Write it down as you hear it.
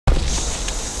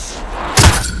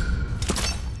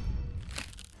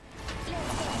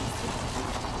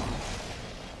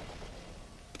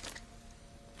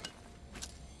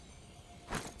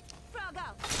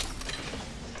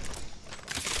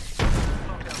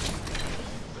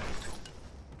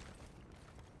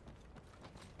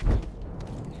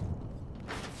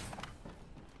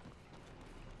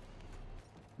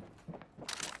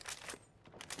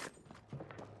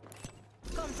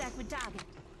Contact with target.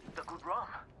 The good rum.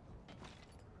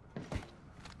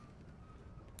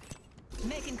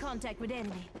 Making contact with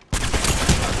enemy.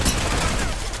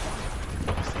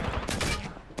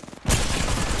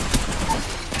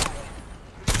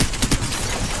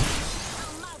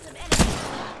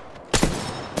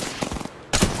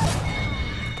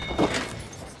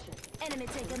 Enemy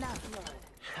taken out.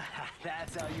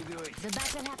 That's how you do it. The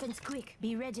battle happens quick.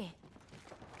 Be ready.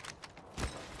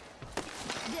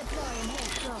 Deploying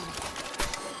headstrong.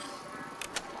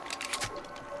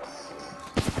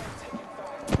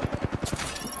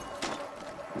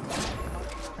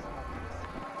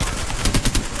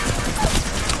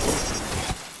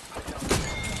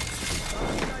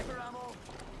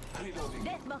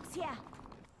 Death box here.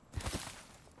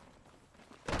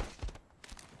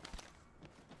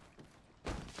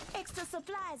 Extra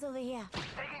supplies over here.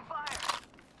 Taking fire.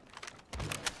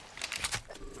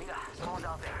 Mira, someone's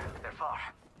out there. They're far.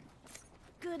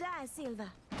 Good eye,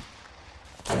 Silva.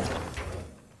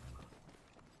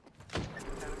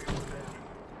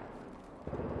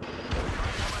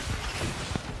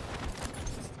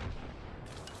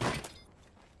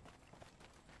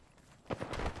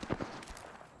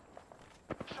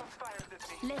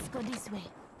 Let's go this way.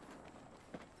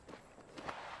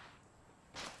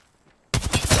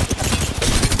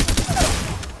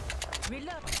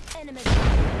 Reload. Enemy.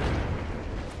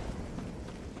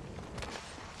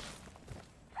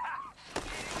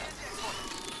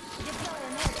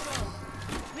 Deploying headstrong.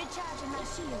 Recharging my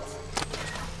shields.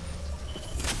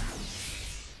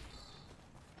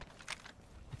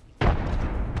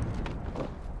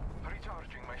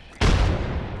 Recharging my shield.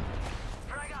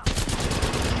 Frag out.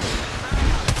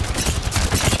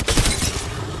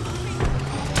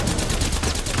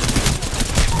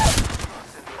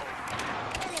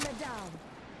 Enemy down.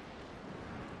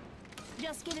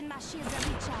 Just getting my shields a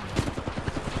recharge.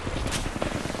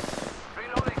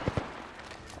 Reloading.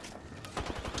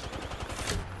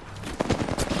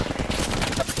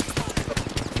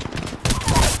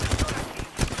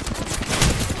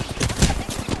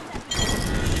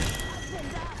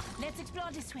 Let's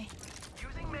explore this way.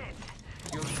 Using mid.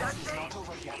 You'll be that safe.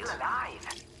 Still alive.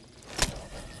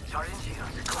 Charging shield.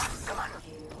 Come on.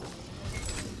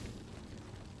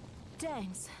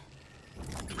 Thanks.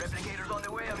 Replicators on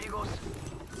the way, amigos.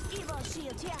 Evil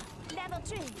shield here. Level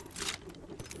 3.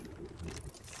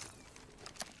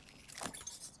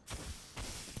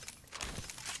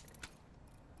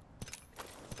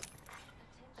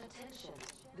 Attention,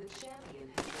 the champion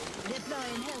has been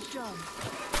Deploying Hellstrom.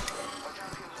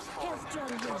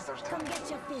 Hellstrom here. Come get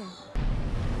your fill.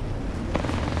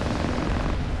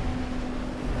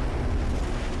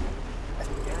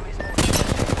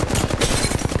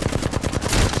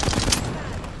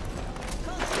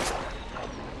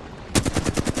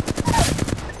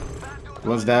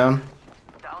 One's down.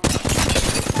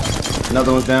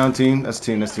 Another one's down, team. That's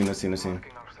team.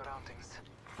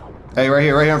 Hey, right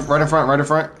here, right in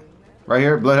front. Right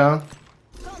here, Bloodhound.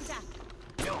 Contact.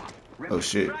 Oh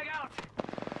shit.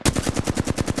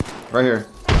 Right here.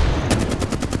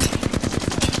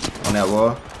 On that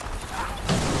wall.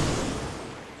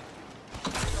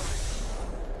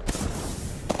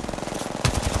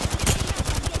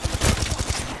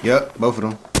 Yep, both of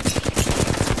them.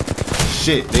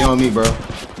 Shit, they on me, bro.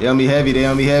 They on me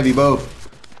heavy, both.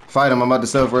 Fight them, I'm about to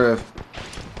self-rev.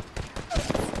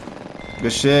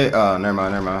 Good shit. Oh, never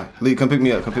mind. Lee, come pick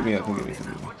me up,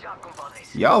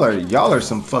 Y'all are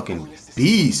some fucking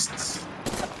beasts.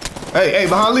 Hey,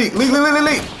 behind Lee. Lee.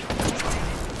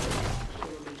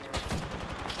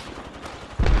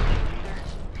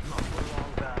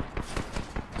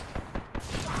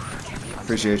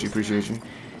 Appreciate you.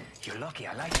 You're lucky,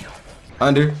 I like you.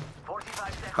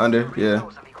 Under, yeah.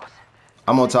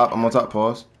 I'm on top,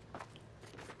 pause.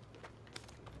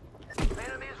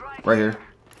 Right here.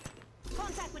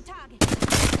 Contact with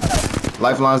target.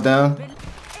 Lifeline's down.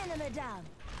 Enemy down.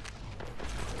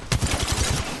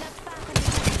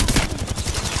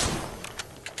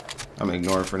 I'm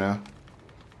ignoring for now.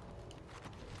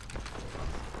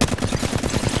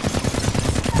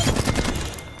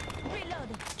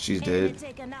 Reloading. She's Enemy dead.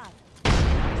 taken out.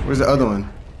 Where's the other one?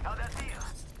 How'd that feel?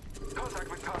 Contact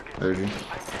with target. There's he.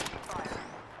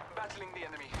 Battling the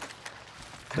enemy.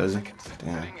 Does he?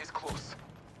 Damn.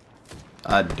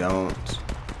 I don't.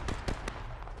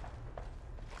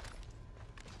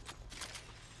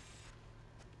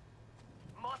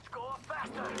 Must go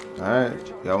faster.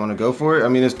 Alright. Y'all wanna go for it? I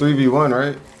mean, it's 3v1,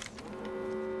 right?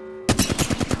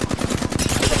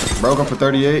 Broke him for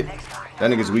 38. That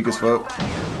nigga's weak as fuck.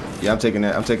 Yeah, I'm taking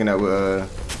that with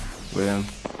him.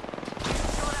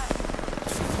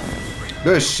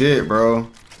 Good shit, bro.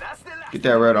 That's the last. Get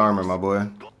that red armor, my boy.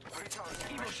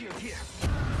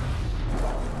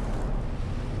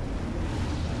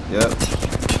 Yep.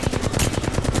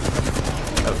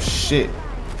 Oh shit.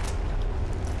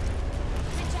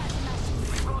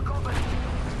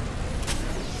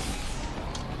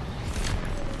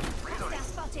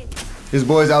 His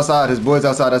boy's outside. His boy's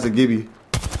outside. That's a Gibby.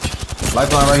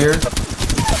 Lifeline right here.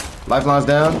 Lifeline's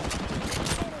down.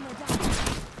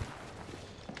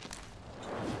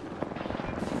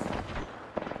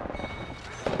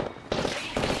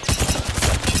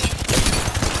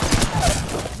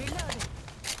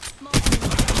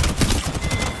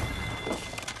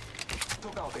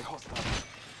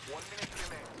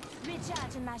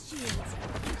 Recharging my shields.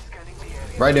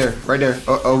 Right there. Right there.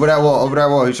 Over that wall. Over that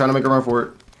wall. He's trying to make a run for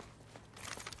it.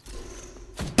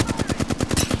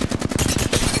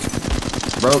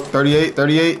 Broke. 38.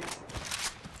 38.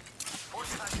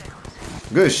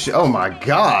 Good shit. Oh my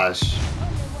gosh.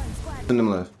 In them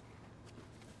left.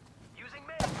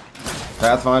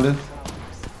 Pathfinder.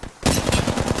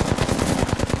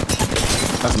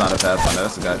 That's not a Pathfinder.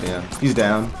 That's a goddamn. He's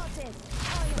down.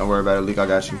 Don't worry about it, Leak. I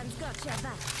got you.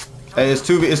 Hey, it's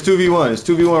 2v1. It's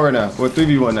 2v1 right now. Or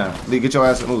 3v1 now. Leak, get your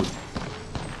ass and move.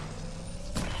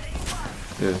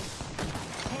 Yeah.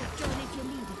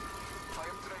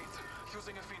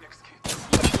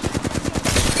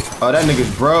 Oh, that nigga's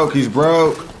broke. He's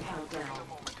broke.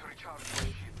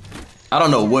 I don't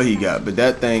know what he got, but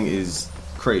that thing is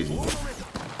crazy.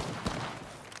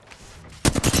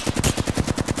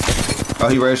 Oh,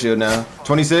 he red shield now.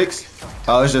 26?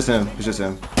 Oh, it's just him. It's just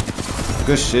him.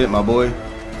 Good shit, my boy.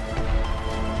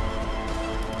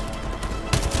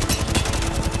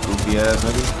 Goofy ass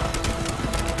nigga.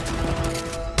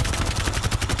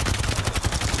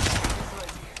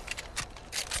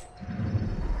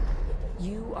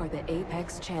 You are the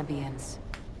Apex champions.